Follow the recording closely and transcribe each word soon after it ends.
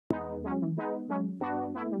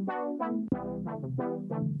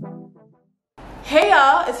Hey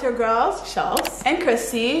y'all, it's your girls, Charles and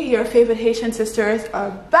Christy. Your favorite Haitian sisters are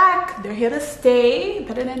back. They're here to stay,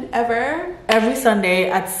 better than ever. Every Sunday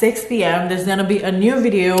at 6 p.m. there's gonna be a new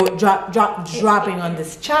video dropping on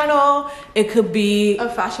this channel. It could be a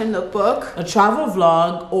fashion lookbook, a travel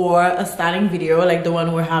vlog, or a styling video like the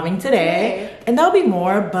one we're having today. And there'll be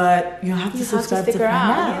more, but you have to subscribe to find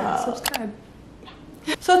out. Yeah, subscribe.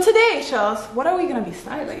 So today, Charles, what are we gonna be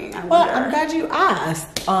styling? Well, I'm glad you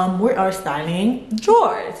asked. We are styling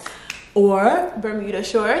jorts or Bermuda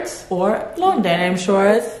shorts or long denim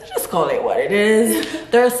shorts. Just call it what it is.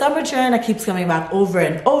 They're a summer trend that keeps coming back over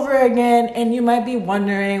and over again, and you might be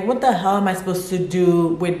wondering, what the hell am I supposed to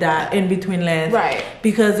do with that in between length? Right.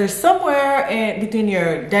 Because there's somewhere in between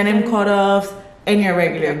your denim cutoffs and your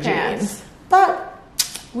regular jeans. Pants. But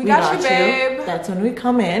we got you, babe. That's when we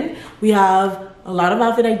come in. We have a lot of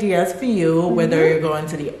outfit ideas for you, whether you're going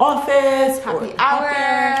to the office, happy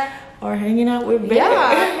hour, or hanging out with babe.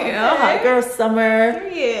 Yeah, you know, hot girl summer.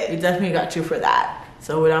 Period. We definitely got you for that.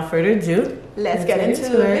 So without further ado, let's get into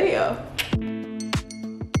the video.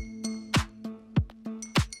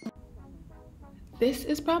 This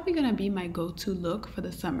is probably gonna be my go-to look for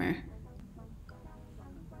the summer.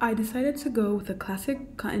 I decided to go with a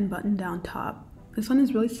classic cotton button-down top. This one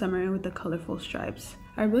is really summery with the colorful stripes.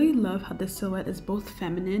 I really love how this silhouette is both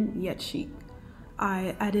feminine yet chic.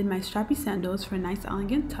 I added my strappy sandals for a nice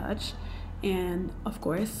elegant touch, and of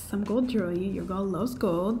course some gold jewelry. Your girl loves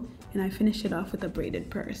gold, and I finished it off with a braided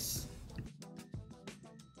purse.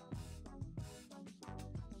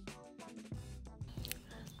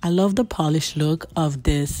 I love the polished look of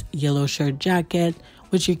this yellow shirt jacket,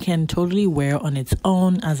 which you can totally wear on its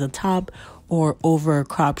own as a top or over a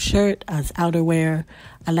crop shirt as outerwear.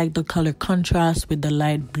 I like the color contrast with the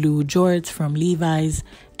light blue jorts from Levi's,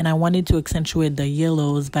 and I wanted to accentuate the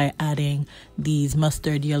yellows by adding these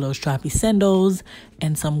mustard yellow strappy sandals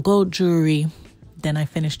and some gold jewelry. Then I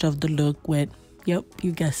finished off the look with, yep,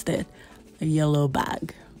 you guessed it, a yellow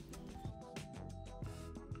bag.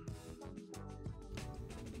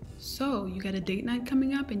 So, you got a date night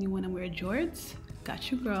coming up and you want to wear jorts?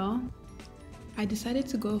 Got you, girl. I decided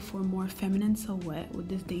to go for a more feminine silhouette with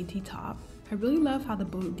this dainty top. I really love how the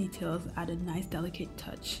bow details add a nice delicate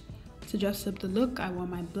touch. To dress up the look, I wore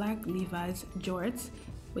my black Levi's jorts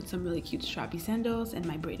with some really cute strappy sandals and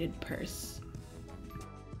my braided purse.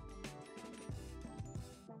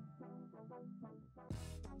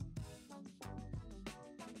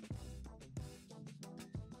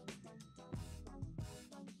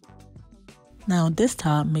 Now this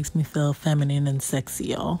top makes me feel feminine and sexy,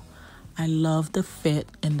 y'all. I love the fit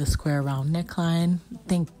and the square round neckline. I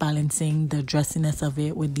think balancing the dressiness of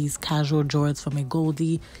it with these casual jorts from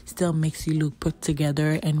Agolde still makes you look put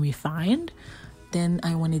together and refined. Then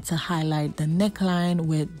I wanted to highlight the neckline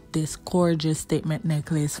with this gorgeous statement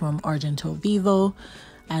necklace from Argento Vivo.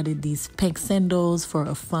 Added these pink sandals for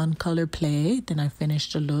a fun color play. Then I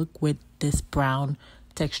finished the look with this brown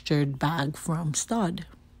textured bag from Staud.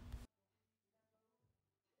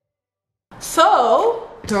 So,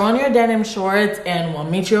 throw on your denim shorts and we'll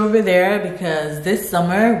meet you over there because this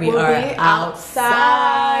summer we'll be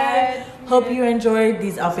outside. Hope you enjoyed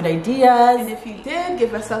these outfit ideas. And if you did,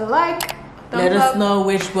 give us a like. Let us know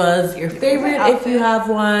which was your favorite if you have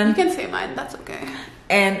one. You can say mine, that's okay.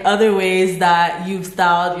 And other ways that you've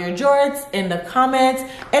styled your jorts in the comments.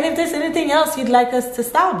 And if there's anything else you'd like us to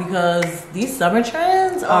style, because these summer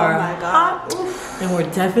trends are hot. Oof. And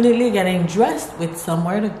we're definitely getting dressed with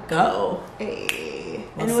somewhere to go. Hey.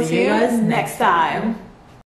 And we'll see you guys next time.